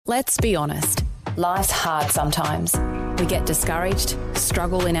Let's be honest. Life's hard sometimes. We get discouraged,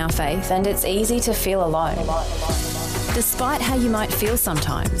 struggle in our faith, and it's easy to feel alone. Despite how you might feel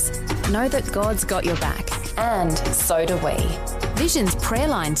sometimes, know that God's got your back. And so do we. Vision's prayer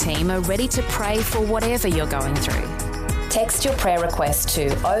line team are ready to pray for whatever you're going through. Text your prayer request to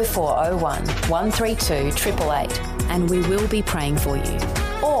 0401 132 888 and we will be praying for you.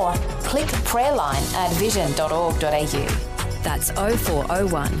 Or click prayerline at vision.org.au. That's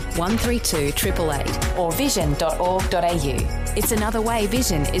 0401 132 888 or vision.org.au. It's another way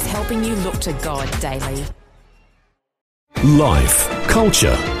Vision is helping you look to God daily. Life,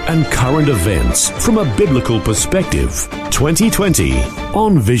 culture and current events from a biblical perspective. 2020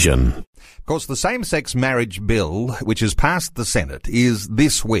 on Vision. Of course, the same-sex marriage bill, which has passed the Senate, is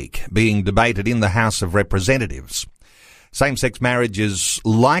this week being debated in the House of Representatives. Same-sex marriage is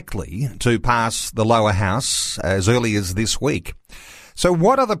likely to pass the lower house as early as this week. So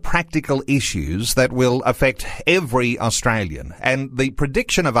what are the practical issues that will affect every Australian? And the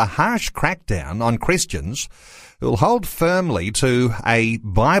prediction of a harsh crackdown on Christians who'll hold firmly to a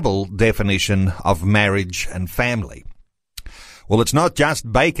Bible definition of marriage and family. Well, it's not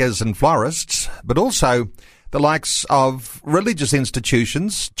just bakers and florists, but also the likes of religious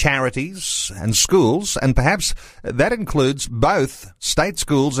institutions, charities and schools, and perhaps that includes both state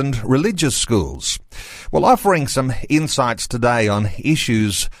schools and religious schools. Well, offering some insights today on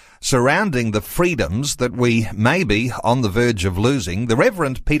issues surrounding the freedoms that we may be on the verge of losing, the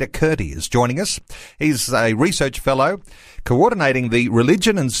Reverend Peter Curti is joining us. He's a research fellow coordinating the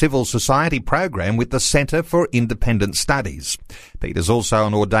Religion and Civil Society program with the Centre for Independent Studies. Peter's also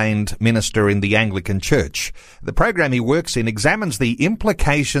an ordained minister in the Anglican Church. The program he works in examines the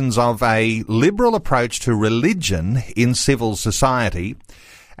implications of a liberal approach to religion in civil society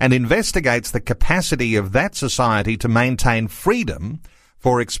and investigates the capacity of that society to maintain freedom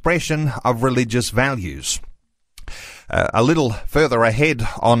for expression of religious values. A little further ahead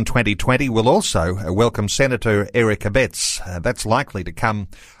on 2020, we'll also welcome Senator Eric Abetz. That's likely to come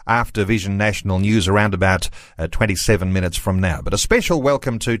after Vision National News around about 27 minutes from now. But a special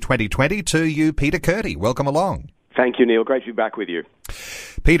welcome to 2020 to you, Peter Curti. Welcome along. Thank you, Neil. Great to be back with you.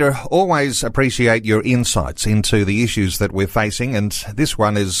 Peter, always appreciate your insights into the issues that we're facing, and this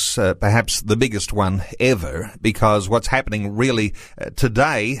one is perhaps the biggest one ever, because what's happening really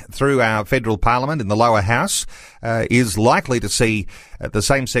today through our federal parliament in the lower house is likely to see the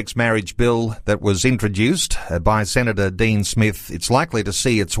same-sex marriage bill that was introduced by Senator Dean Smith, it's likely to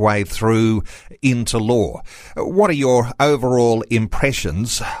see its way through into law. What are your overall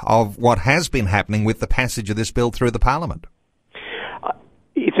impressions of what has been happening with the passage of this bill through the parliament?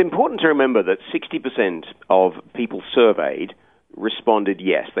 It's important to remember that 60% of people surveyed responded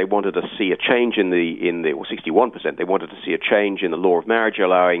yes. They wanted to see a change or 61%, they wanted to see a change in the law of marriage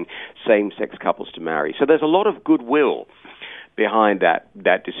allowing same-sex couples to marry. So there's a lot of goodwill behind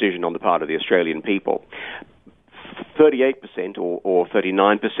that decision on the part of the Australian people. 38% or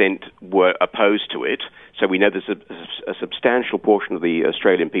 39% were opposed to it, so we know there's a substantial portion of the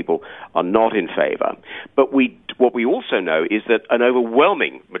Australian people are not in favour. But what we also know is that an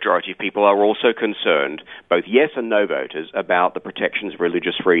overwhelming majority of people are also concerned, both yes and no voters, about the protections of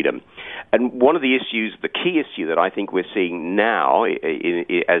religious freedom. And one of the issues, the key issue that I think we're seeing now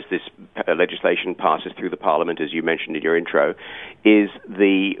as this legislation passes through the Parliament, as you mentioned in your intro, is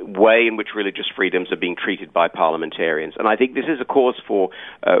the way in which religious freedoms are being treated by parliamentarians. And I think this is a cause for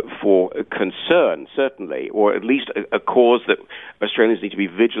concern, certainly, or at least a cause that Australians need to be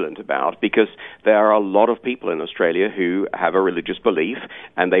vigilant about, because there are a lot of people in Australia who have a religious belief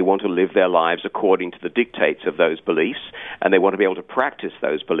and they want to live their lives according to the dictates of those beliefs, and they want to be able to practice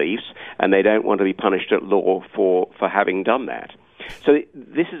those beliefs, and they don't want to be punished at law for having done that. So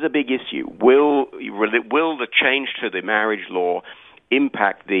this is a big issue. Will the change to the marriage law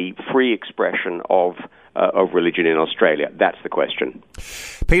impact the free expression of religion in Australia? That's the question.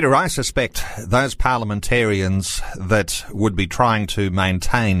 Peter, I suspect those parliamentarians that would be trying to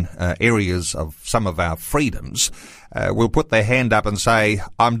maintain areas of some of our freedoms will put their hand up and say,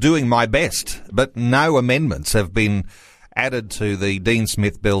 I'm doing my best, but no amendments have been added to the Dean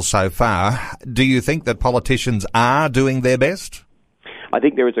Smith bill so far. Do you think that politicians are doing their best? I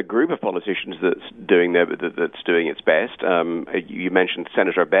think there is a group of politicians that's doing its best. You mentioned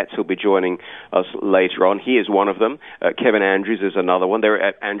Senator Abetz, who'll be joining us later on. He is one of them. Kevin Andrews is another one. There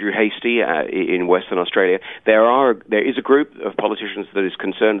are Andrew Hastie in Western Australia. There is a group of politicians that is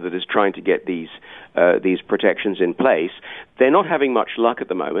concerned, that is trying to get these protections in place. They're not having much luck at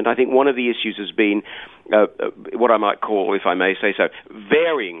the moment. I think one of the issues has been what I might call, if I may say so,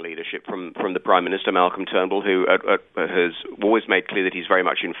 varying leadership from the Prime Minister, Malcolm Turnbull, who has always made clear that he's he's very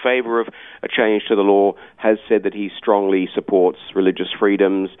much in favour of a change to the law, has said that he strongly supports religious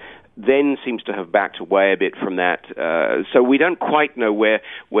freedoms, then seems to have backed away a bit from that. So we don't quite know where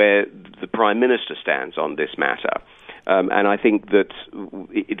the Prime Minister stands on this matter. And I think that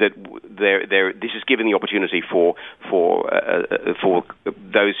this is giving the opportunity for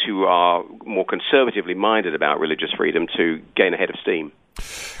those who are more conservatively minded about religious freedom to gain a head of steam.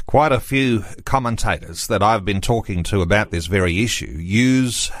 Quite a few commentators that I've been talking to about this very issue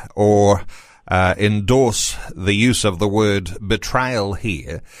use or endorse the use of the word betrayal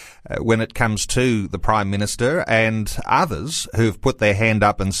here when it comes to the Prime Minister and others who've put their hand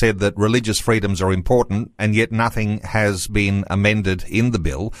up and said that religious freedoms are important and yet nothing has been amended in the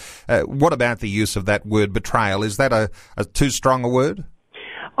bill. What about the use of that word betrayal? Is that a too strong a word?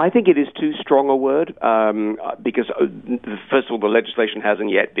 I think it is too strong a word because, first of all, the legislation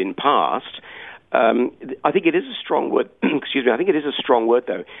hasn't yet been passed. I think it is a strong word. Excuse me. I think it is a strong word,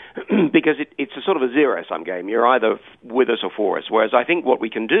 though, because it's a sort of a zero-sum game. You're either with us or for us. Whereas I think what we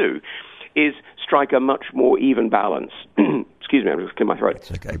can do is strike a much more even balance. Excuse me, I'm just clearing my throat.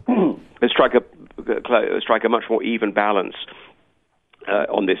 It's okay. Strike a much more even balance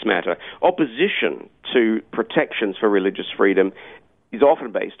on this matter. Opposition to protections for religious freedom is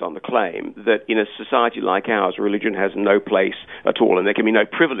often based on the claim that in a society like ours, religion has no place at all, and there can be no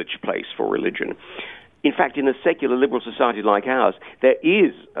privileged place for religion. In fact, in a secular liberal society like ours, there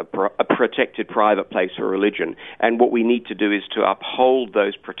is a protected private place for religion, and what we need to do is to uphold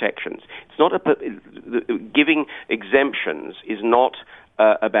those protections. It's not giving exemptions is not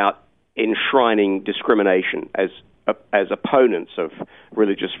about enshrining discrimination, as opponents of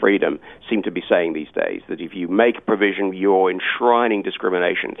religious freedom seem to be saying these days, that if you make provision, you're enshrining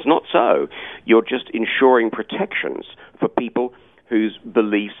discrimination. It's not so. You're just ensuring protections for people whose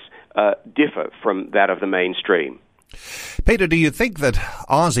beliefs differ from that of the mainstream. Peter, do you think that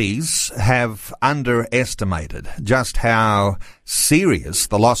Aussies have underestimated just how serious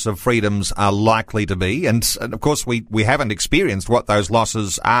the loss of freedoms are likely to be? And of course, we haven't experienced what those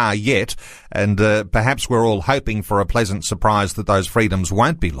losses are yet, and perhaps we're all hoping for a pleasant surprise that those freedoms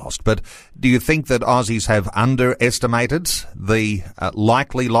won't be lost. But do you think that Aussies have underestimated the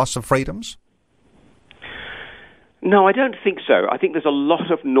likely loss of freedoms? No, I don't think so. I think there's a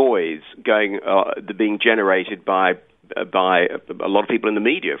lot of noise being generated by a lot of people in the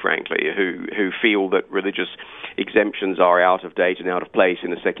media, frankly, who feel that religious exemptions are out of date and out of place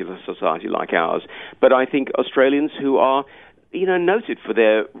in a secular society like ours. But I think Australians who are, noted for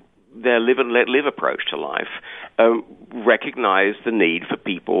their live and let live approach to life, recognize the need for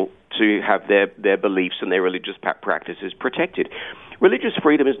people to have their beliefs and their religious practices protected. Religious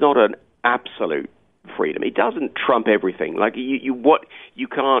freedom is not an absolute freedom. It doesn't trump everything. Like you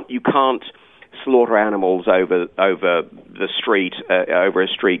can't slaughter animals over the street, over a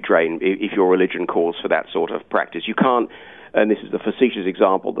street drain if your religion calls for that sort of practice. You can't, and this is the facetious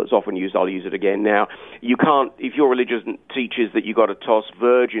example that's often used, I'll use it again now, you can't, if your religion teaches that you've got to toss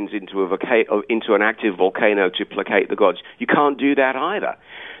virgins into an active volcano to placate the gods, you can't do that either.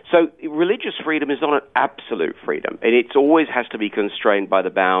 So religious freedom is not an absolute freedom, and it always has to be constrained by the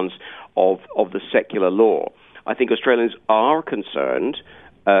bounds of the secular law. I think Australians are concerned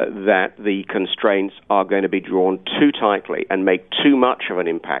that the constraints are going to be drawn too tightly and make too much of an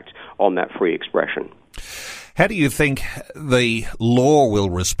impact on that free expression. How do you think the law will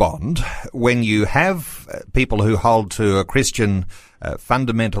respond when you have people who hold to a Christian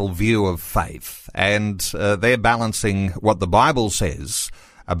fundamental view of faith and they're balancing what the Bible says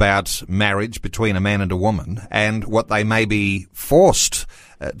about marriage between a man and a woman and what they may be forced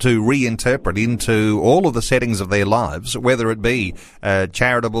to reinterpret into all of the settings of their lives, whether it be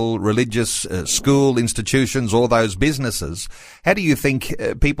charitable, religious, school institutions or those businesses? How do you think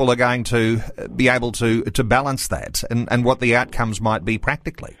people are going to be able to balance that and what the outcomes might be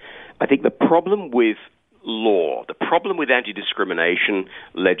practically? I think the problem with law, the problem with anti-discrimination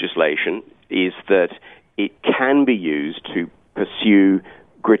legislation is that it can be used to pursue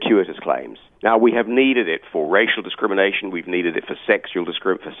gratuitous claims. Now, we have needed it for racial discrimination. We've needed it for sex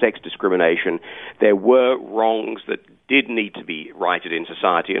discrimination. There were wrongs that did need to be righted in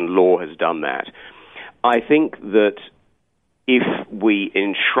society, and law has done that. I think that if we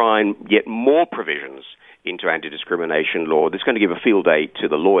enshrine yet more provisions into anti-discrimination law, that's going to give a field day to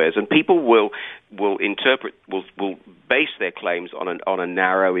the lawyers, and people will base their claims on a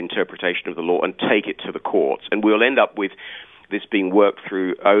narrow interpretation of the law and take it to the courts, and we'll end up with this being worked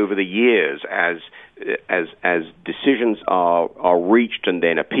through over the years as decisions are reached and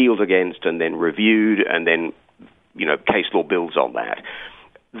then appealed against and then reviewed and then case law builds on that.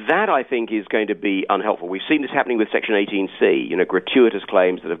 that, I think, is going to be unhelpful. We've seen this happening with Section 18C, gratuitous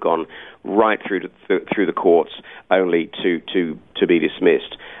claims that have gone right through the courts only to be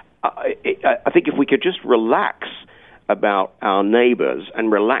dismissed. I think if we could just relax about our neighbours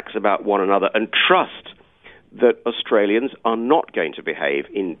and relax about one another and trust that Australians are not going to behave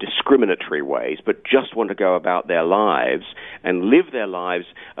in discriminatory ways, but just want to go about their lives and live their lives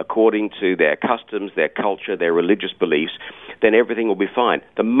according to their customs, their culture, their religious beliefs, then everything will be fine.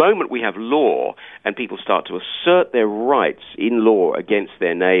 The moment we have law and people start to assert their rights in law against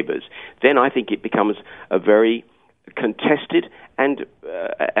their neighbours, then I think it becomes a very contested and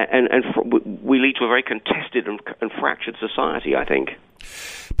we lead to a very contested and fractured society, I think.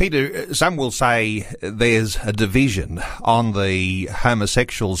 Peter, some will say there's a division on the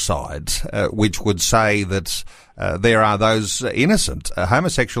homosexual side, which would say that there are those innocent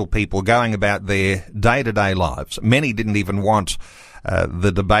homosexual people going about their day-to-day lives. Many didn't even want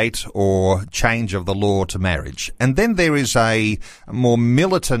the debate or change of the law to marriage. And then there is a more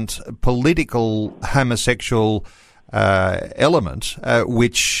militant political homosexual element,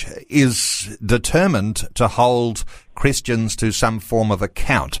 which is determined to hold Christians to some form of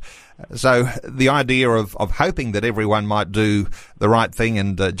account. So the idea of hoping that everyone might do the right thing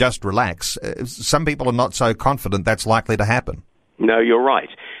and just relax, some people are not so confident that's likely to happen. No, you're right.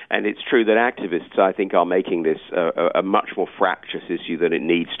 And it's true that activists, I think, are making this a much more fractious issue than it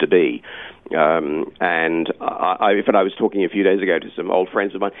needs to be. And I was talking a few days ago to some old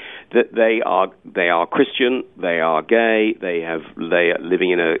friends of mine that they are Christian, they are gay, they are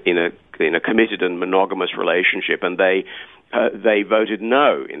living in a committed and monogamous relationship, and they voted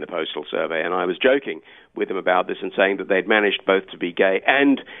no in the postal survey. And I was joking with them about this and saying that they'd managed both to be gay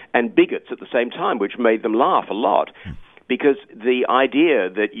and bigots at the same time, which made them laugh a lot. Because the idea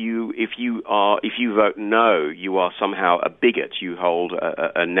that if you vote no, you are somehow a bigot, you hold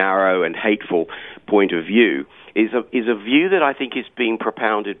a narrow and hateful point of view, is a view that I think is being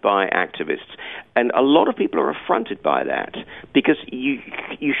propounded by activists. And a lot of people are affronted by that, because you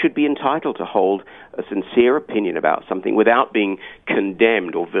should be entitled to hold a sincere opinion about something without being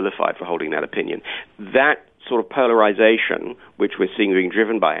condemned or vilified for holding that opinion. That sort of polarization, which we're seeing being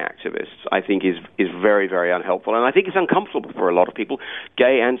driven by activists, I think is very, very unhelpful. And I think it's uncomfortable for a lot of people,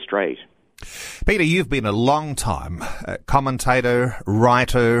 gay and straight. Peter, you've been a long time commentator,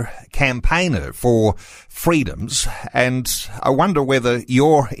 writer, campaigner for freedoms, and I wonder whether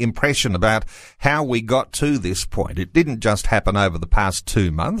your impression about how we got to this point, it didn't just happen over the past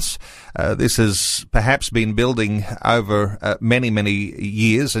 2 months. This has perhaps been building over many, many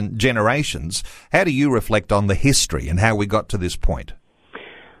years and generations. How do you reflect on the history and how we got to this point?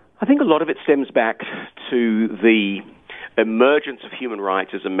 I think a lot of it stems back to the emergence of human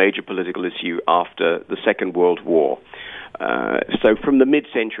rights as a major political issue after the Second World War. So from the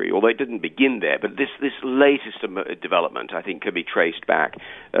mid-century, although it didn't begin there, but this latest development, I think, can be traced back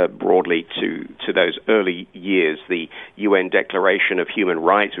broadly to those early years. The UN Declaration of Human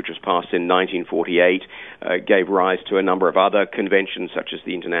Rights, which was passed in 1948, gave rise to a number of other conventions, such as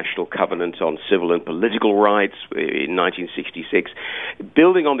the International Covenant on Civil and Political Rights in 1966,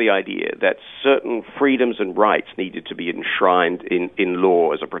 building on the idea that certain freedoms and rights needed to be enshrined in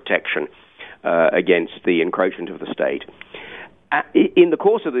law as a protection against the encroachment of the state. In the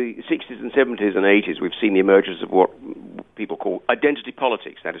course of the 60s and 70s and 80s, we've seen the emergence of what people call identity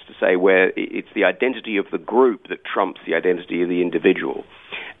politics. That is to say, where it's the identity of the group that trumps the identity of the individual,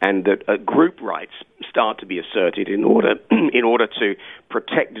 and that group rights start to be asserted in order to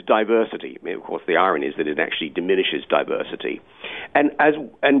protect diversity. I mean, of course, the irony is that it actually diminishes diversity. And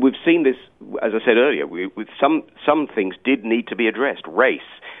we've seen this, as I said earlier, with some things did need to be addressed. Race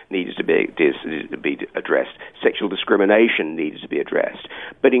needed to be addressed. Sexual discrimination needed to be addressed.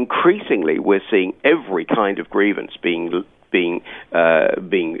 But increasingly, we're seeing every kind of grievance being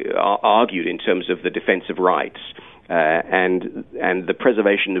argued in terms of the defense of rights and the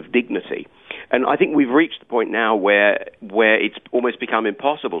preservation of dignity. And I think we've reached the point now where it's almost become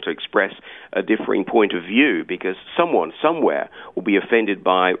impossible to express a differing point of view, because someone somewhere will be offended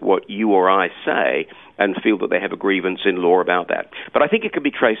by what you or I say and feel that they have a grievance in law about that. But I think it can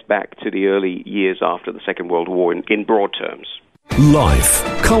be traced back to the early years after the Second World War in broad terms. Life,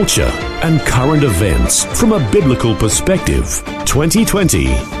 culture, and current events from a biblical perspective. 2020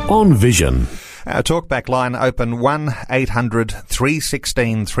 on Vision. Our talkback line open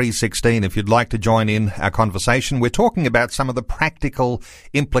 1-800-316-316 if you'd like to join in our conversation. We're talking about some of the practical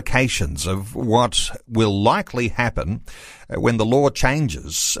implications of what will likely happen when the law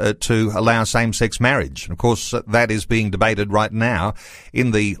changes to allow same-sex marriage. And of course, that is being debated right now in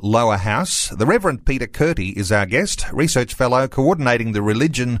the lower house. The Reverend Peter Curti is our guest, Research Fellow coordinating the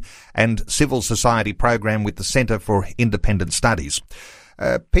Religion and Civil Society program with the Centre for Independent Studies.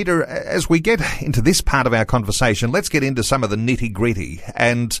 Peter, as we get into this part of our conversation, let's get into some of the nitty-gritty.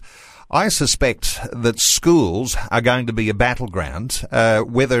 And I suspect that schools are going to be a battleground,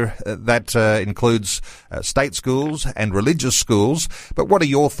 whether that includes state schools and religious schools. But what are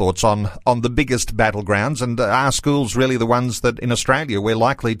your thoughts on the biggest battlegrounds? And are schools really the ones that in Australia we're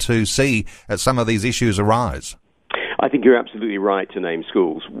likely to see some of these issues arise? I think you're absolutely right to name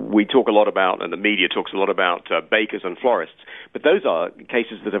schools. We talk a lot about, and the media talks a lot about bakers and florists, but those are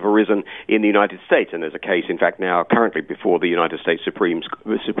cases that have arisen in the United States, and there's a case, in fact, now currently before the United States Supreme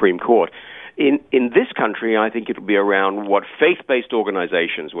Court. In this country, I think it'll be around what faith-based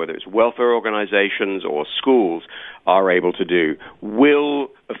organizations, whether it's welfare organizations or schools, are able to do. Will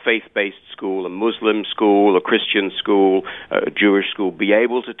a faith-based school, a Muslim school, a Christian school, a Jewish school be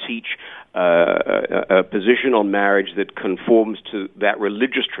able to teach a position on marriage that conforms to that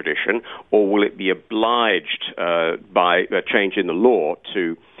religious tradition, or will it be obliged by a change in the law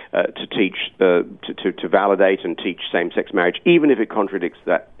to teach, to validate and teach same-sex marriage, even if it contradicts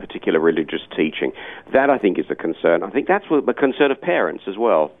that particular religious teaching? That, I think, is a concern. I think that's the concern of parents as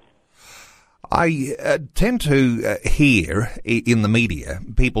well. I tend to hear in the media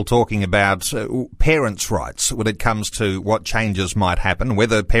people talking about parents' rights when it comes to what changes might happen,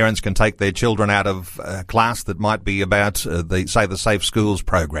 whether parents can take their children out of a class that might be about, the Safe Schools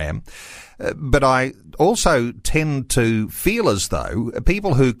program. But I also tend to feel as though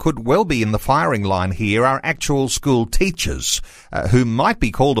people who could well be in the firing line here are actual school teachers who might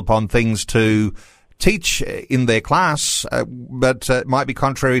be called upon things to teach in their class, but might be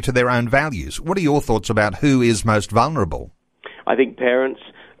contrary to their own values. What are your thoughts about who is most vulnerable? I think parents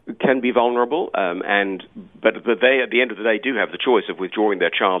can be vulnerable, but they, at the end of the day, do have the choice of withdrawing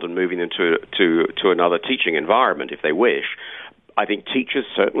their child and moving them to another teaching environment if they wish. I think teachers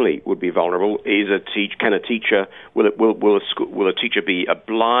certainly would be vulnerable. Will a teacher be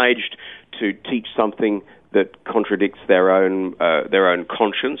obliged to teach something that contradicts their own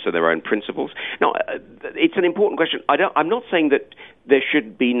conscience or their own principles? Now, it's an important question. I'm not saying that there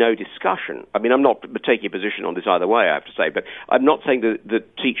should be no discussion. I mean, I'm not taking a position on this either way, I have to say, but I'm not saying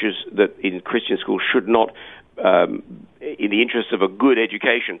that teachers that in Christian schools should not, in the interest of a good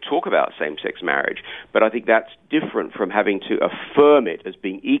education, talk about same-sex marriage. But I think that's different from having to affirm it as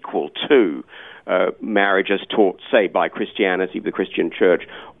being equal to marriage as taught, say, by Christianity, the Christian church,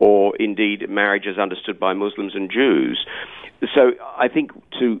 or indeed marriage as understood by Muslims and Jews. So I think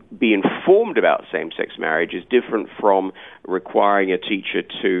to be informed about same-sex marriage is different from requiring a teacher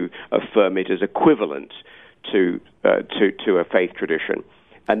to affirm it as equivalent to a faith tradition.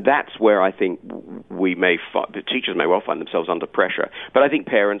 And that's where I think the teachers may well find themselves under pressure. But I think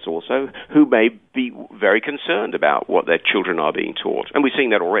parents also, who may be very concerned about what their children are being taught. And we're seeing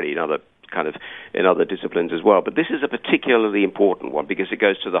that already in other disciplines as well. But this is a particularly important one because it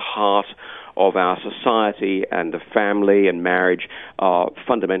goes to the heart of our society, and the family and marriage are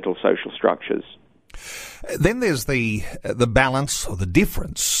fundamental social structures. Then there's the balance or the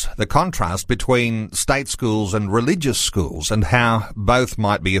difference, the contrast between state schools and religious schools and how both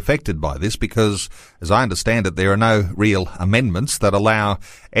might be affected by this because, as I understand it, there are no real amendments that allow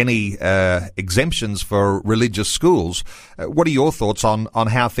any exemptions for religious schools. What are your thoughts on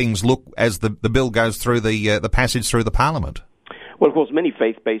how things look as the bill goes through the passage through the Parliament? Well, of course, many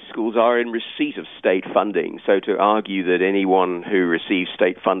faith-based schools are in receipt of state funding, so to argue that anyone who receives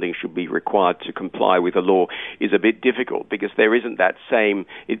state funding should be required to comply with the law is a bit difficult because there isn't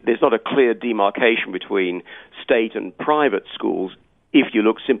there's not a clear demarcation between state and private schools if you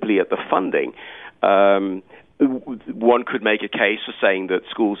look simply at the funding. One could make a case for saying that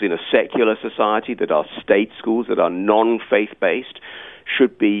schools in a secular society that are state schools, that are non-faith-based,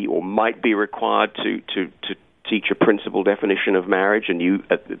 should be or might be required to teach a principal definition of marriage,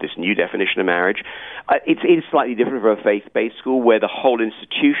 this new definition of marriage. It's slightly different from a faith-based school where the whole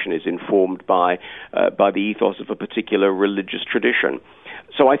institution is informed by the ethos of a particular religious tradition.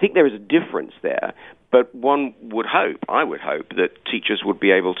 So I think there is a difference there, but I would hope that teachers would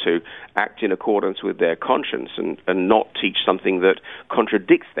be able to act in accordance with their conscience and not teach something that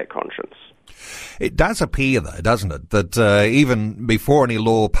contradicts their conscience. It does appear, though, doesn't it, that even before any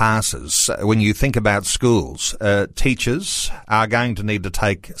law passes, when you think about schools, teachers are going to need to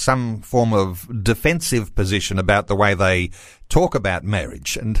take some form of defensive position about the way they talk about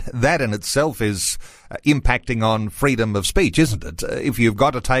marriage. And that in itself is impacting on freedom of speech, isn't it? If you've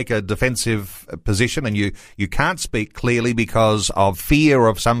got to take a defensive position and you can't speak clearly because of fear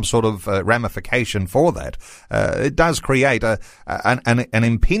of some sort of ramification for that, it does create an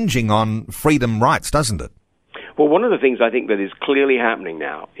impinging on freedom rights, doesn't it? Well, one of the things I think that is clearly happening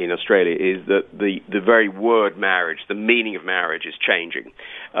now in Australia is that the very word marriage, the meaning of marriage, is changing.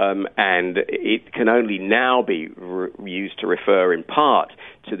 And it can only now be used to refer in part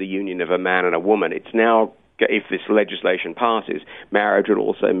to the union of a man and a woman. It's now, if this legislation passes, marriage would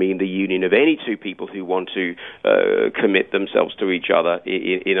also mean the union of any two people who want to commit themselves to each other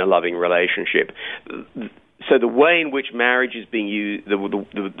in a loving relationship. So the way in which marriage is being used,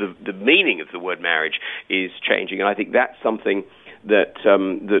 the meaning of the word marriage is changing, and I think that's something that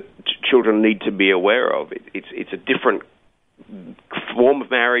that children need to be aware of. It's a different form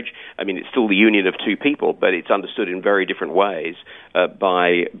of marriage. I mean, it's still the union of two people, but it's understood in very different ways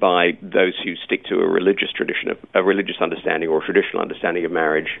by those who stick to a religious tradition, a religious understanding or a traditional understanding of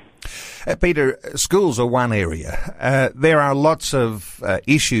marriage. Peter, schools are one area. There are lots of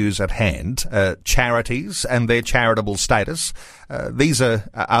issues at hand, charities and their charitable status. These are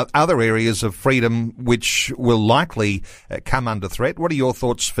other areas of freedom which will likely come under threat. What are your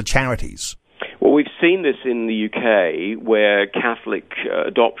thoughts for charities? Well, we've seen this in the UK where Catholic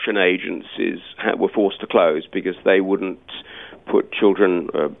adoption agencies were forced to close because they wouldn't put children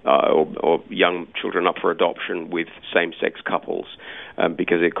or young children up for adoption with same-sex couples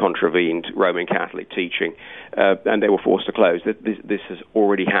because it contravened Roman Catholic teaching, and they were forced to close. This has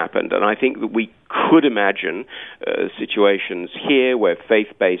already happened, and I think that we could imagine situations here where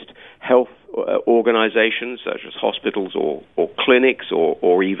faith-based health organizations such as hospitals or clinics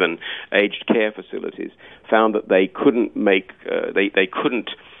or even aged care facilities found that they couldn't make they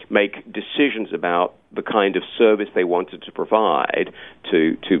couldn't make decisions about the kind of service they wanted to provide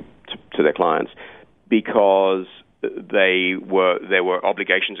to their clients because there were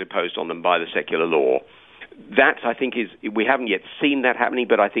obligations imposed on them by the secular law. That, I think, we haven't yet seen that happening,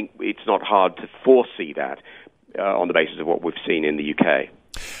 but I think it's not hard to foresee that on the basis of what we've seen in the UK.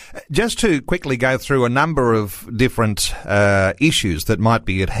 Just to quickly go through a number of different issues that might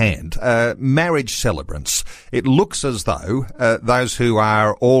be at hand. Marriage celebrants. It looks as though those who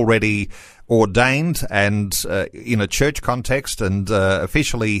are already ordained and in a church context and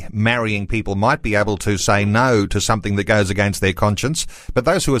officially marrying people might be able to say no to something that goes against their conscience. But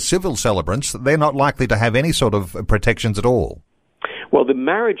those who are civil celebrants, they're not likely to have any sort of protections at all. Well, the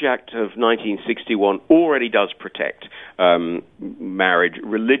Marriage Act of 1961 already does protect marriage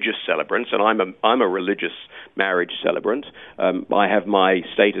religious celebrants, and I'm a religious marriage celebrant. I have my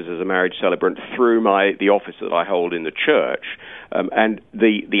status as a marriage celebrant through the office that I hold in the church, and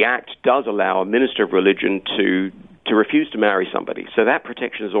the Act does allow a minister of religion to refuse to marry somebody. So that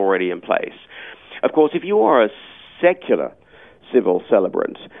protection is already in place. Of course, if you are a secular civil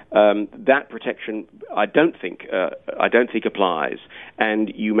celebrant, that protection I don't think applies,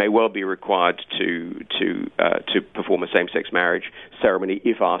 and you may well be required to perform a same-sex marriage ceremony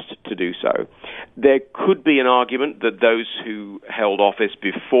if asked to do so. There could be an argument that those who held office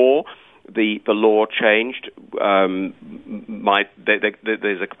before the law changed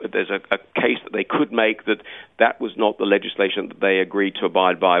there's a case that they could make that was not the legislation that they agreed to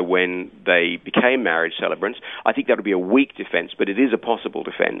abide by when they became marriage celebrants. I think that would be a weak defense, but it is a possible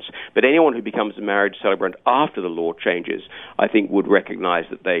defense. But anyone who becomes a marriage celebrant after the law changes, I think, would recognize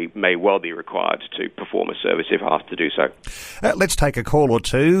that they may well be required to perform a service if asked to do so. Let's take a call or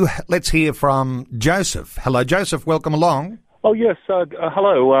two. Let's hear from Joseph. Hello, Joseph. Welcome along. Oh, yes.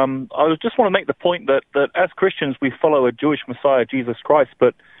 Hello. I just want to make the point that as Christians, we follow a Jewish Messiah, Jesus Christ,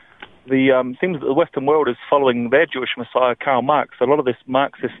 but seems that the Western world is following their Jewish Messiah, Karl Marx. A lot of this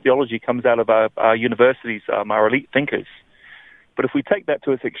Marxist theology comes out of our universities, our elite thinkers. But if we take that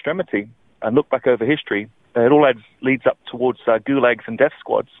to its extremity and look back over history, it all leads up towards gulags and death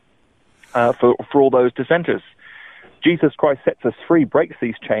squads for all those dissenters. Jesus Christ sets us free, breaks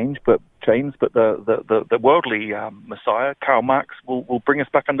these chains, but the worldly Messiah, Karl Marx, will bring us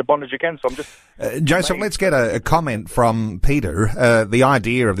back under bondage again. So I'm just Joseph, let's get a comment from Peter. The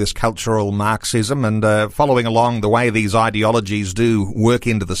idea of this cultural Marxism and following along the way these ideologies do work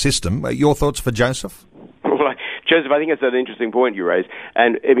into the system. Your thoughts for Joseph? Joseph, I think it's an interesting point you raise,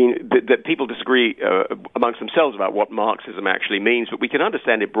 and I mean that people disagree amongst themselves about what Marxism actually means, but we can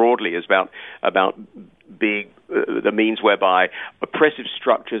understand it broadly as about being the means whereby oppressive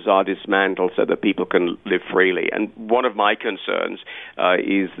structures are dismantled so that people can live freely. And one of my concerns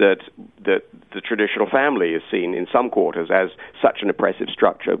is that the traditional family is seen in some quarters as such an oppressive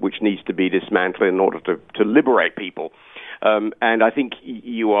structure which needs to be dismantled in order to liberate people. And I think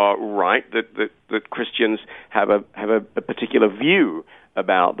you are right that Christians have a particular view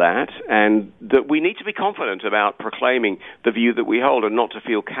about that, and that we need to be confident about proclaiming the view that we hold and not to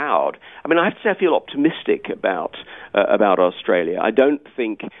feel cowed. I mean, I have to say I feel optimistic about Australia. I don't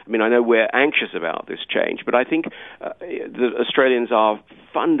think, I know we're anxious about this change, but I think the Australians are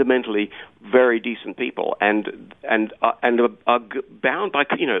fundamentally very decent people and are bound by,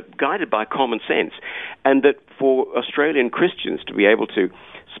 guided by common sense, and that for Australian Christians to be able to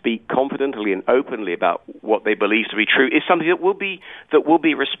speak confidently and openly about what they believe to be true is something that will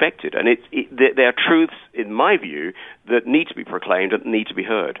be respected. And there are truths, in my view, that need to be proclaimed and need to be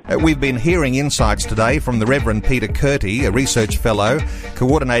heard. We've been hearing insights today from the Reverend Peter Curti, a research fellow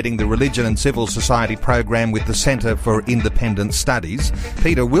coordinating the Religion and Civil Society program with the Centre for Independent Studies.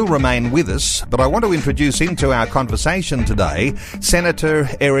 Peter will remain with us, but I want to introduce into our conversation today Senator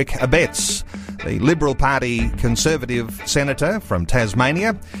Eric Abetz, the Liberal Party Conservative Senator from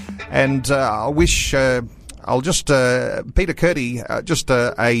Tasmania. And Peter Curti,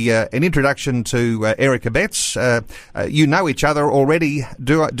 an introduction to Eric Abetz. You know each other already,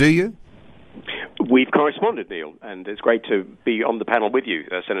 do you? We've corresponded, Neil, and it's great to be on the panel with you,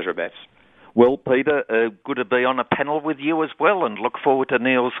 Senator Abetz. Well, Peter, good to be on a panel with you as well, and look forward to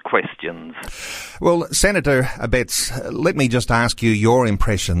Neil's questions. Well, Senator Abetz, let me just ask you your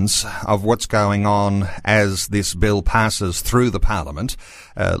impressions of what's going on as this bill passes through the Parliament.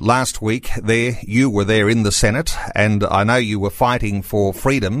 Last week, you were there in the Senate, and I know you were fighting for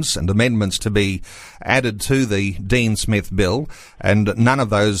freedoms and amendments to be added to the Dean Smith bill, and none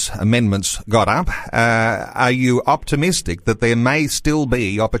of those amendments got up. Are you optimistic that there may still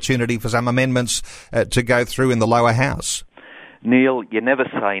be opportunity for some amendments to go through in the lower house? Neil, you never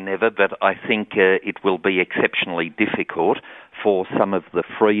say never, but I think it will be exceptionally difficult for some of the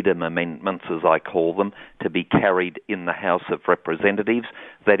freedom amendments, as I call them, to be carried in the House of Representatives.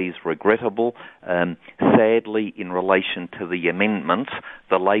 That is regrettable. Sadly, in relation to the amendments,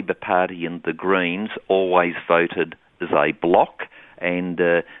 the Labor Party and the Greens always voted as a bloc, and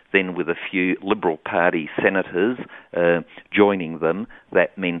then with a few Liberal Party senators joining them,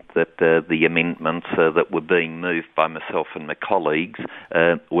 that meant that the amendments that were being moved by myself and my colleagues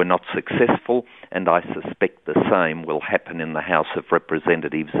were not successful, and I suspect the same will happen in the House of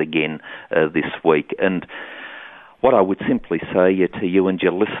Representatives again this week. And what I would simply say to you and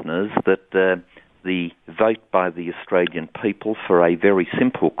your listeners, that the vote by the Australian people for a very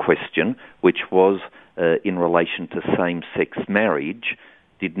simple question, which was in relation to same-sex marriage,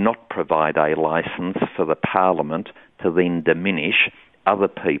 did not provide a licence for the Parliament to then diminish other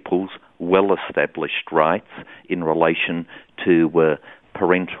people's well-established rights in relation to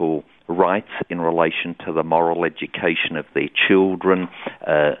parental rights, in relation to the moral education of their children,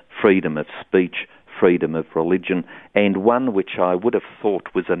 freedom of speech, freedom of religion, and one which I would have thought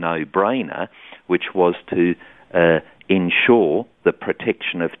was a no-brainer, which was to ensure the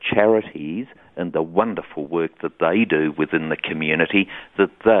protection of charities and the wonderful work that they do within the community,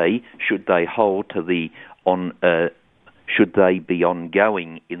 that they, should they be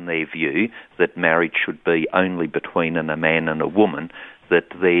ongoing in their view that marriage should be only between a man and a woman, that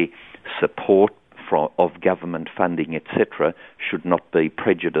their support of government funding, etc., should not be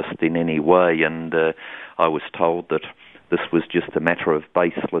prejudiced in any way. And I was told that this was just a matter of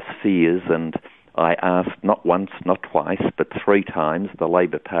baseless fears, and I asked not once, not twice, but 3 times the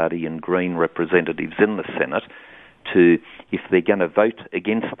Labor Party and Green representatives in the Senate to, if they're going to vote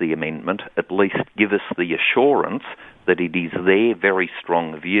against the amendment, at least give us the assurance that it is their very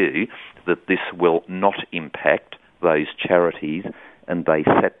strong view that this will not impact those charities, and they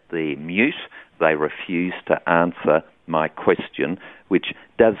sat there mute. They refused to answer my question, which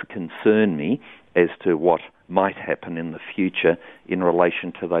does concern me as to what might happen in the future in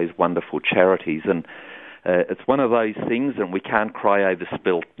relation to those wonderful charities. And it's one of those things, and we can't cry over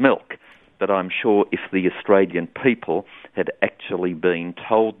spilt milk, but I'm sure if the Australian people had actually been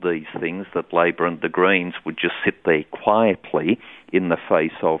told these things, that Labor and the Greens would just sit there quietly in the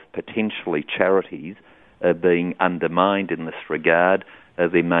face of potentially charities being undermined in this regard,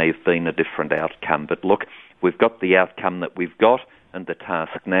 there may have been a different outcome. But look, we've got the outcome that we've got, and the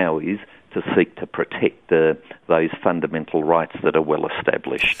task now is to seek to protect those fundamental rights that are well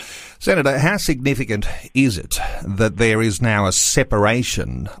established. Senator, how significant is it that there is now a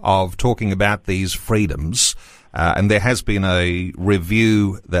separation of talking about these freedoms and there has been a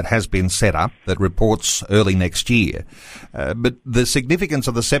review that has been set up that reports early next year. But the significance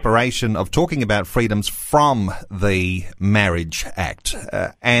of the separation of talking about freedoms from the Marriage Act,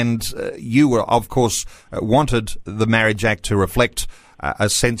 and you were, of course, wanted the Marriage Act to reflect a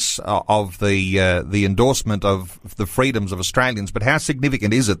sense of the endorsement of the freedoms of Australians. But how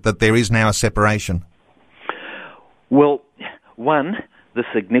significant is it that there is now a separation? Well, one, the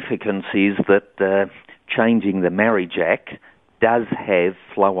significance is that changing the Marriage Act does have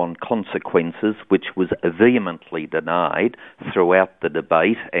flow-on consequences, which was vehemently denied throughout the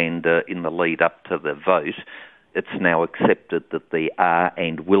debate and in the lead-up to the vote. It's now accepted that there are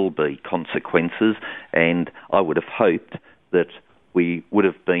and will be consequences, and I would have hoped that we would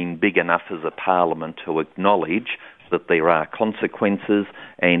have been big enough as a parliament to acknowledge that there are consequences,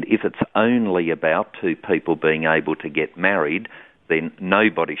 and if it's only about two people being able to get married, then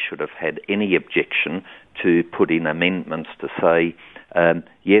nobody should have had any objection to put in amendments to say,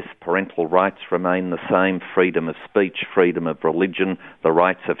 yes, parental rights remain the same, freedom of speech, freedom of religion, the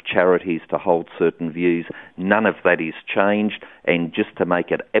rights of charities to hold certain views, none of that is changed. And just to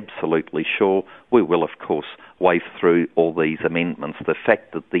make it absolutely sure, we will, of course, wave through all these amendments. The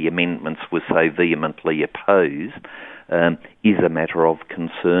fact that the amendments were so vehemently opposed is a matter of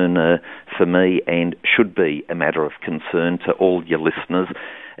concern for me, and should be a matter of concern to all your listeners.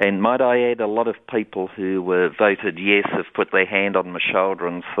 And might I add, a lot of people who voted yes have put their hand on my shoulder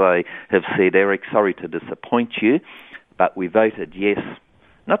and have said, Eric, sorry to disappoint you, but we voted yes,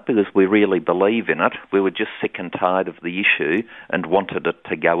 not because we really believe in it. We were just sick and tired of the issue and wanted it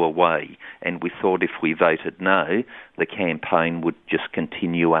to go away. And we thought if we voted no, the campaign would just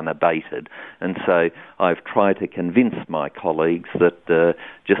continue unabated. And so I've tried to convince my colleagues that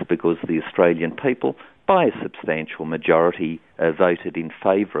just because the Australian people, by a substantial majority, voted in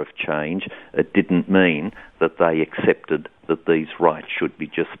favour of change, it didn't mean that they accepted that these rights should be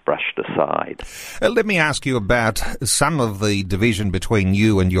just brushed aside. Let me ask you about some of the division between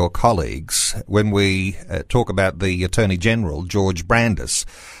you and your colleagues when we talk about the Attorney-General, George Brandis.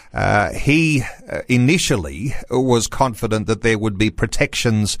 He initially was confident that there would be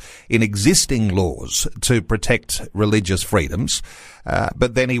protections in existing laws to protect religious freedoms,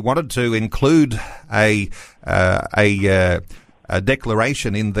 but then he wanted to include a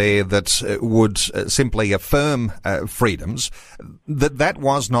declaration in there that would simply affirm freedoms. That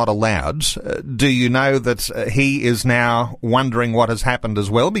was not allowed. Do you know that he is now wondering what has happened as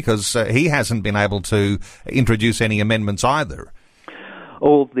well, because he hasn't been able to introduce any amendments either?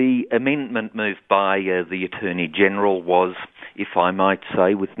 Well, the amendment moved by the Attorney-General was, if I might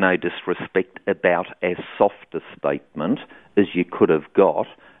say, with no disrespect, about as soft a statement as you could have got,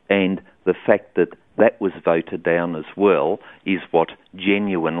 and the fact that that was voted down as well is what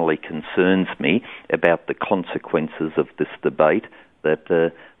genuinely concerns me about the consequences of this debate, that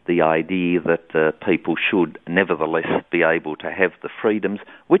the idea that people should nevertheless be able to have the freedoms,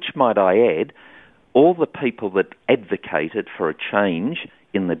 which, might I add, all the people that advocated for a change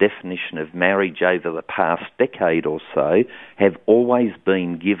in the definition of marriage over the past decade or so have always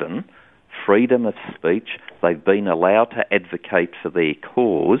been given freedom of speech. They've been allowed to advocate for their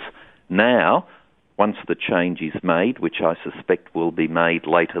cause. Now, once the change is made, which I suspect will be made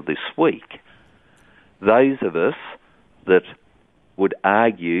later this week, those of us that would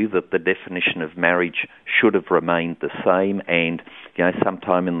argue that the definition of marriage should have remained the same, and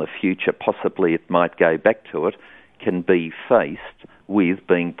sometime in the future possibly it might go back to it, can be faced with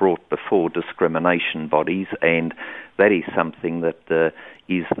being brought before discrimination bodies, and that is something that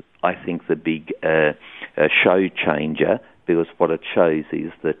is, I think, the big show changer, because what it shows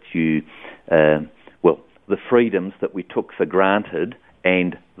is that the freedoms that we took for granted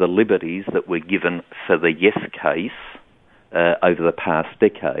and the liberties that were given for the yes case over the past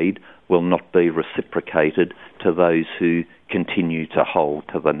decade will not be reciprocated to those who continue to hold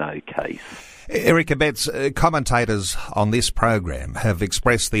to the no case. Eric Abetz, commentators on this program have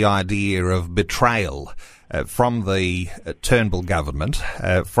expressed the idea of betrayal from the Turnbull government,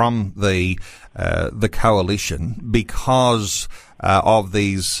 from the coalition, because of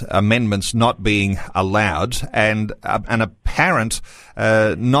these amendments not being allowed, and an apparent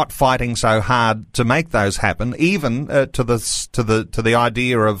not fighting so hard to make those happen, even to the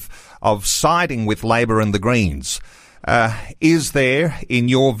idea of siding with Labor and the Greens. Is there, in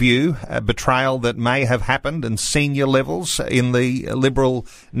your view, a betrayal that may have happened in senior levels in the Liberal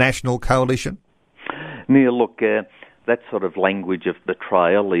National Coalition? Neil, look, that sort of language of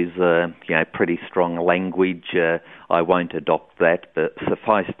betrayal is pretty strong language. I won't adopt that, but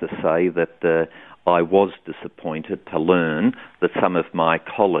suffice to say that I was disappointed to learn that some of my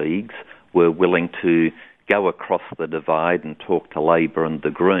colleagues were willing to go across the divide and talk to Labor and the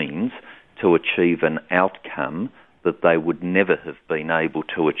Greens to achieve an outcome that they would never have been able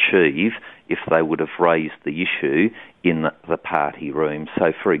to achieve if they would have raised the issue in the party room.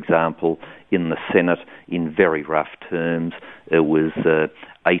 So, for example, in the Senate, in very rough terms, it was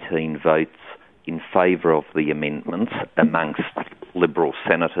 18 votes in favour of the amendments amongst Liberal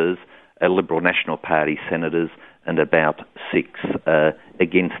senators, Liberal National Party senators, and about 6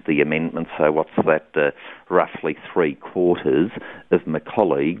 against the amendment. So what's that? Roughly 3/4 of my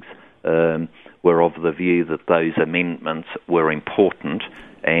colleagues were of the view that those amendments were important,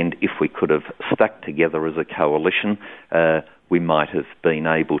 and if we could have stuck together as a coalition, we might have been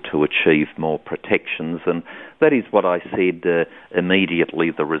able to achieve more protections. And that is what I said immediately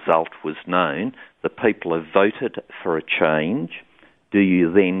the result was known. The people have voted for a change. Do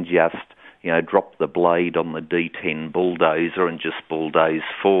you then just drop the blade on the D10 bulldozer and just bulldoze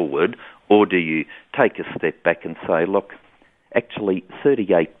forward, or do you take a step back and say, look, actually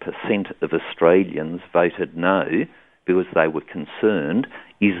 38% of Australians voted no because they were concerned.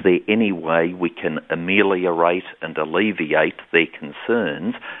 Is there any way we can ameliorate and alleviate their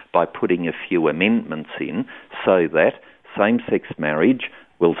concerns by putting a few amendments in so that same-sex marriage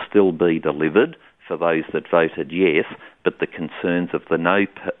will still be delivered for those that voted yes, but the concerns of the no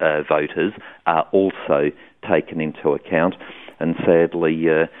voters are also taken into account? And sadly,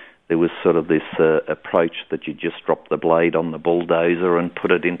 there was sort of this approach that you just drop the blade on the bulldozer and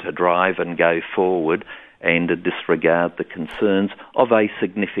put it into drive and go forward, and disregard the concerns of a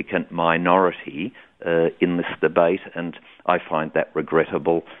significant minority in this debate. And I find that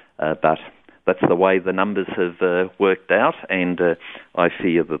regrettable, but that's the way the numbers have worked out, and I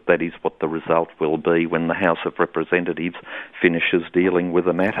fear that that is what the result will be when the House of Representatives finishes dealing with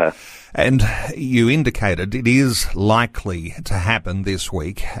the matter. And you indicated it is likely to happen this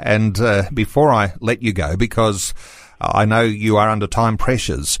week. And before I let you go, because I know you are under time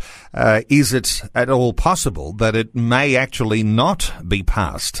pressures, is it at all possible that it may actually not be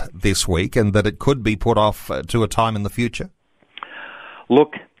passed this week and that it could be put off to a time in the future?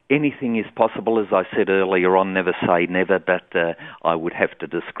 Look, anything is possible. As I said earlier on, never say never, but I would have to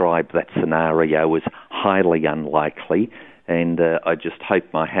describe that scenario as highly unlikely. And I just hope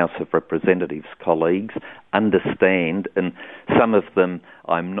my House of Representatives colleagues understand, and some of them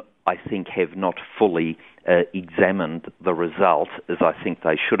I think have not fully examined the result as I think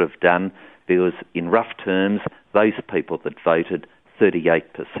they should have done, because in rough terms, those people that voted,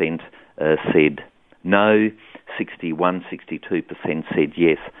 38% said no, 62% said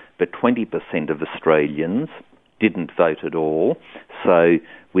yes, but 20% of Australians didn't vote at all. So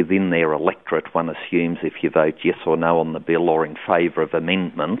within their electorate, one assumes if you vote yes or no on the bill or in favour of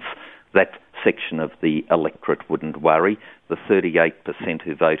amendments, that section of the electorate wouldn't worry. The 38%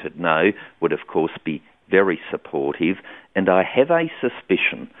 who voted no would, of course, be very supportive. And I have a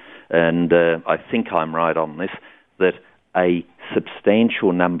suspicion, and I think I'm right on this, that a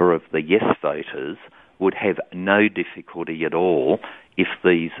substantial number of the yes voters would have no difficulty at all if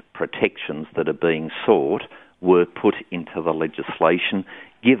these protections that are being sought were put into the legislation,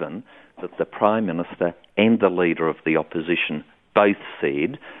 given that the Prime Minister and the Leader of the Opposition both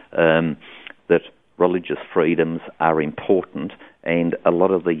said that religious freedoms are important, and a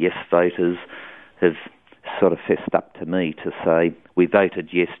lot of the yes voters have sort of fessed up to me to say, we voted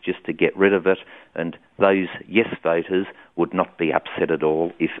yes just to get rid of it, and those yes voters would not be upset at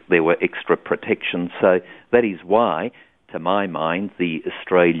all if there were extra protections. So that is why, to my mind, the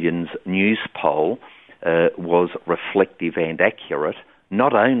Australians News poll was reflective and accurate,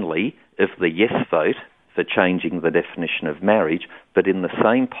 not only of the yes vote for changing the definition of marriage, but in the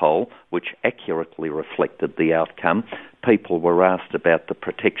same poll, which accurately reflected the outcome, people were asked about the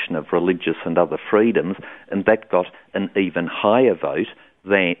protection of religious and other freedoms, and that got an even higher vote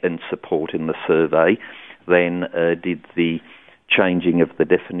and support in the survey than did the changing of the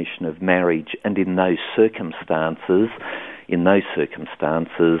definition of marriage. And in those circumstances,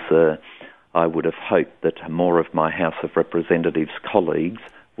 I would have hoped that more of my House of Representatives colleagues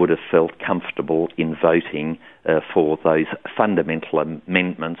would have felt comfortable in voting for those fundamental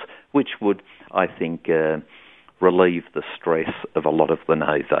amendments, which would, I think, relieve the stress of a lot of the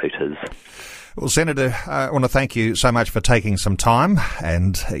no voters. Well, Senator, I want to thank you so much for taking some time,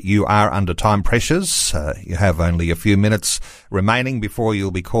 and you are under time pressures. You have only a few minutes remaining before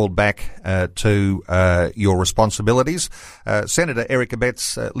you'll be called back to your responsibilities. Senator Eric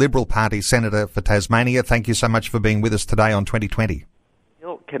Abetz, Liberal Party Senator for Tasmania, thank you so much for being with us today on 2020.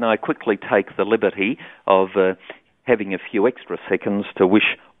 Can I quickly take the liberty of having a few extra seconds to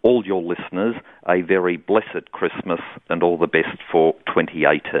wish all your listeners a very blessed Christmas and all the best for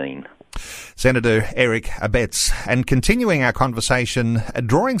 2018. Senator Eric Abetz, and continuing our conversation,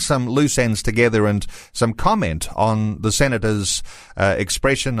 drawing some loose ends together and some comment on the Senator's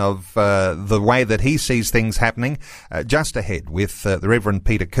expression of the way that he sees things happening just ahead with the Reverend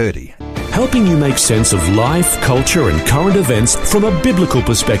Peter Curti. Helping you make sense of life, culture and current events from a biblical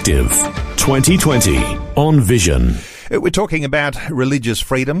perspective. 2020 on Vision. We're talking about religious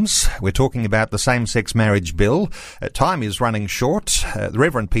freedoms. We're talking about the same-sex marriage bill. Time is running short. The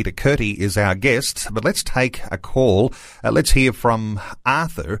Reverend Peter Curti is our guest, but let's take a call. Let's hear from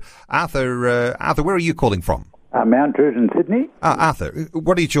Arthur. Arthur, where are you calling from? Mount Druitt in Sydney. Arthur,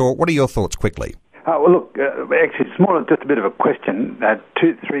 what are your thoughts quickly? Well, look, actually, it's more just a bit of a question.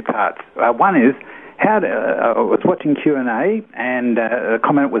 Three parts. One is, I was watching Q&A, and a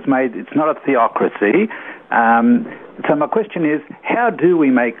comment was made, it's not a theocracy. So my question is, how do we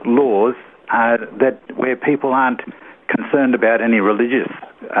make laws where people aren't concerned about any religious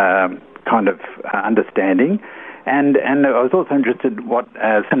kind of understanding? And I was also interested in what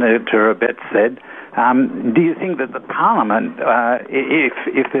Senator Abetz said. Do you think that the Parliament,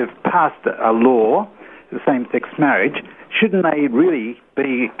 if they've passed a law, the same-sex marriage, shouldn't they really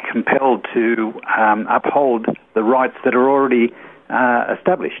be compelled to uphold the rights that are already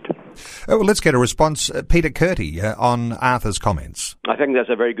established? Well, let's get a response. Peter Curti on Arthur's comments. I think that's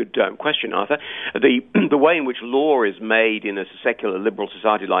a very good question, Arthur. The way in which law is made in a secular liberal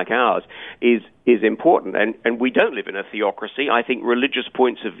society like ours is important, and we don't live in a theocracy. I think religious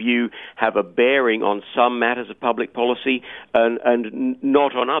points of view have a bearing on some matters of public policy and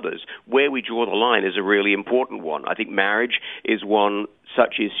not on others. Where we draw the line is a really important one. I think marriage is one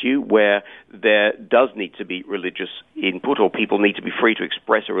such issue where there does need to be religious input, or people need to be free to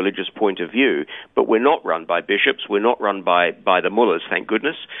express a religious point of view, but we're not run by bishops, we're not run by the mullahs, thank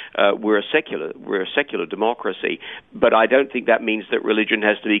goodness. We're a secular democracy, but I don't think that means that religion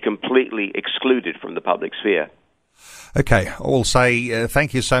has to be completely excluded from the public sphere. Okay, I'll say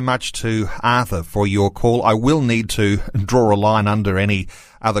thank you so much to Arthur for your call. I will need to draw a line under any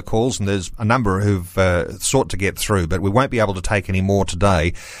other calls, and there's a number who've sought to get through, but we won't be able to take any more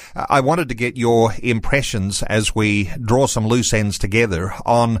today. I wanted to get your impressions as we draw some loose ends together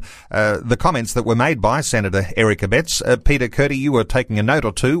on the comments that were made by Senator Eric Abetz. Peter Curti, you were taking a note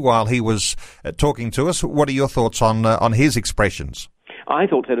or two while he was talking to us. What are your thoughts on his expressions? I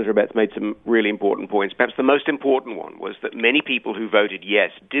thought Senator Abetz made some really important points. Perhaps the most important one was that many people who voted yes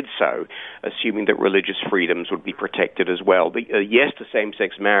did so, assuming that religious freedoms would be protected as well. The yes to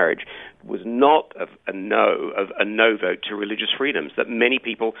same-sex marriage was not a no vote to religious freedoms. That many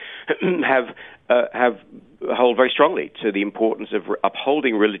people hold very strongly to the importance of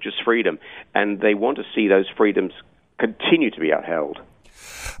upholding religious freedom, and they want to see those freedoms continue to be upheld.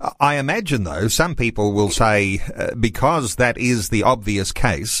 I imagine, though, some people will say, because that is the obvious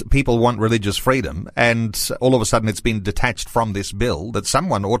case, people want religious freedom, and all of a sudden it's been detached from this bill, that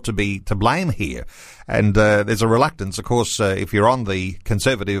someone ought to be to blame here. And there's a reluctance, of course, if you're on the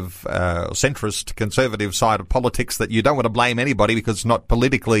conservative, centrist conservative side of politics, that you don't want to blame anybody because it's not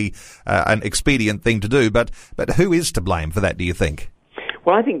politically an expedient thing to do. But who is to blame for that, do you think?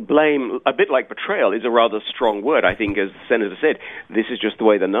 Well, I think blame, a bit like betrayal, is a rather strong word. I think, as the Senator said, this is just the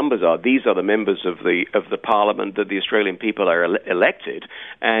way the numbers are. These are the members of the Parliament that the Australian people are elected,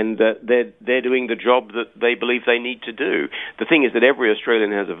 and they're doing the job that they believe they need to do. The thing is that every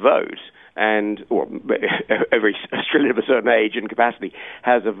Australian has a vote, or every Australian of a certain age and capacity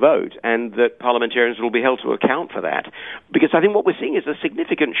has a vote, and that parliamentarians will be held to account for that. Because I think what we're seeing is a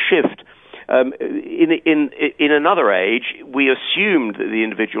significant shift. In another age, we assumed that the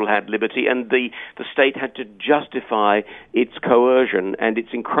individual had liberty, and the state had to justify its coercion and its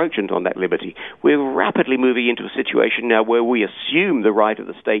encroachment on that liberty. We're rapidly moving into a situation now where we assume the right of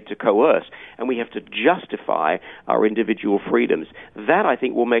the state to coerce, and we have to justify our individual freedoms. That, I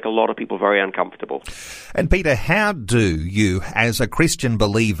think, will make a lot of people very uncomfortable. And Peter, how do you, as a Christian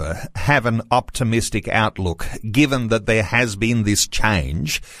believer, have an optimistic outlook, given that there has been this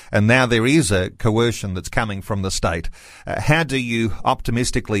change, and now there is a coercion that's coming from the state? How do you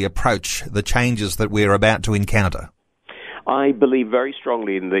optimistically approach the changes that we're about to encounter? I believe very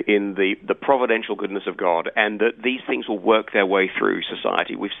strongly in the providential goodness of God, and that these things will work their way through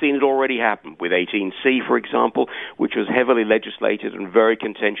society. We've seen it already happen with 18C, for example, which was heavily legislated and very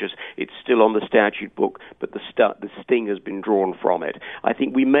contentious. It's still on the statute book, but the sting has been drawn from it. I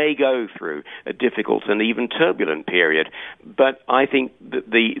think we may go through a difficult and even turbulent period, but I think that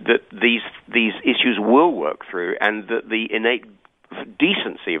these issues will work through, and that the innate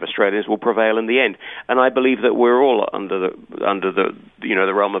decency of Australians will prevail in the end. And I believe that we're all under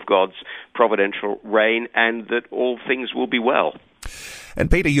the realm of God's providential reign, and that all things will be well. And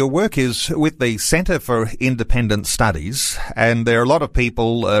Peter, your work is with the Centre for Independent Studies, and there are a lot of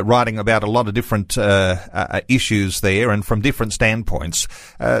people writing about a lot of different issues there and from different standpoints.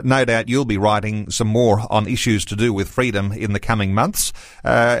 No doubt you'll be writing some more on issues to do with freedom in the coming months.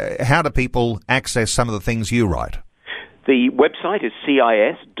 How do people access some of the things you write? The website is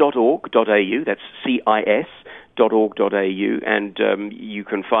cis.org.au. That's cis.org.au, and you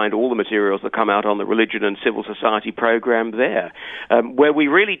can find all the materials that come out on the Religion and Civil Society program there, where we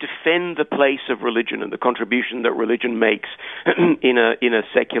really defend the place of religion and the contribution that religion makes in a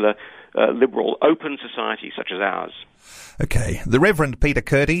secular, liberal, open society such as ours. Okay. The Reverend Peter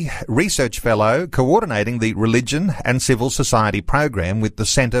Curti, Research Fellow, coordinating the Religion and Civil Society program with the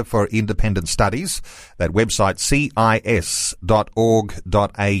Centre for Independent Studies. That website, cis.org.au.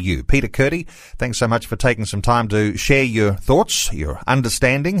 Peter Curti, thanks so much for taking some time to share your thoughts, your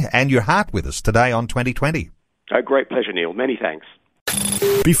understanding and your heart with us today on 2020. A great pleasure, Neil. Many thanks.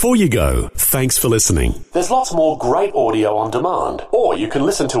 Before you go, thanks for listening. There's lots more great audio on demand, or you can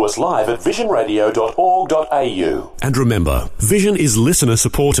listen to us live at visionradio.org.au. And remember, Vision is listener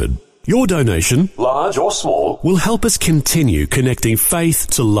supported. Your donation, large or small, will help us continue connecting faith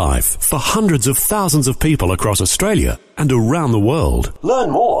to life for hundreds of thousands of people across Australia and around the world.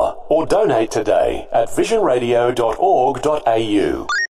 Learn more or donate today at visionradio.org.au.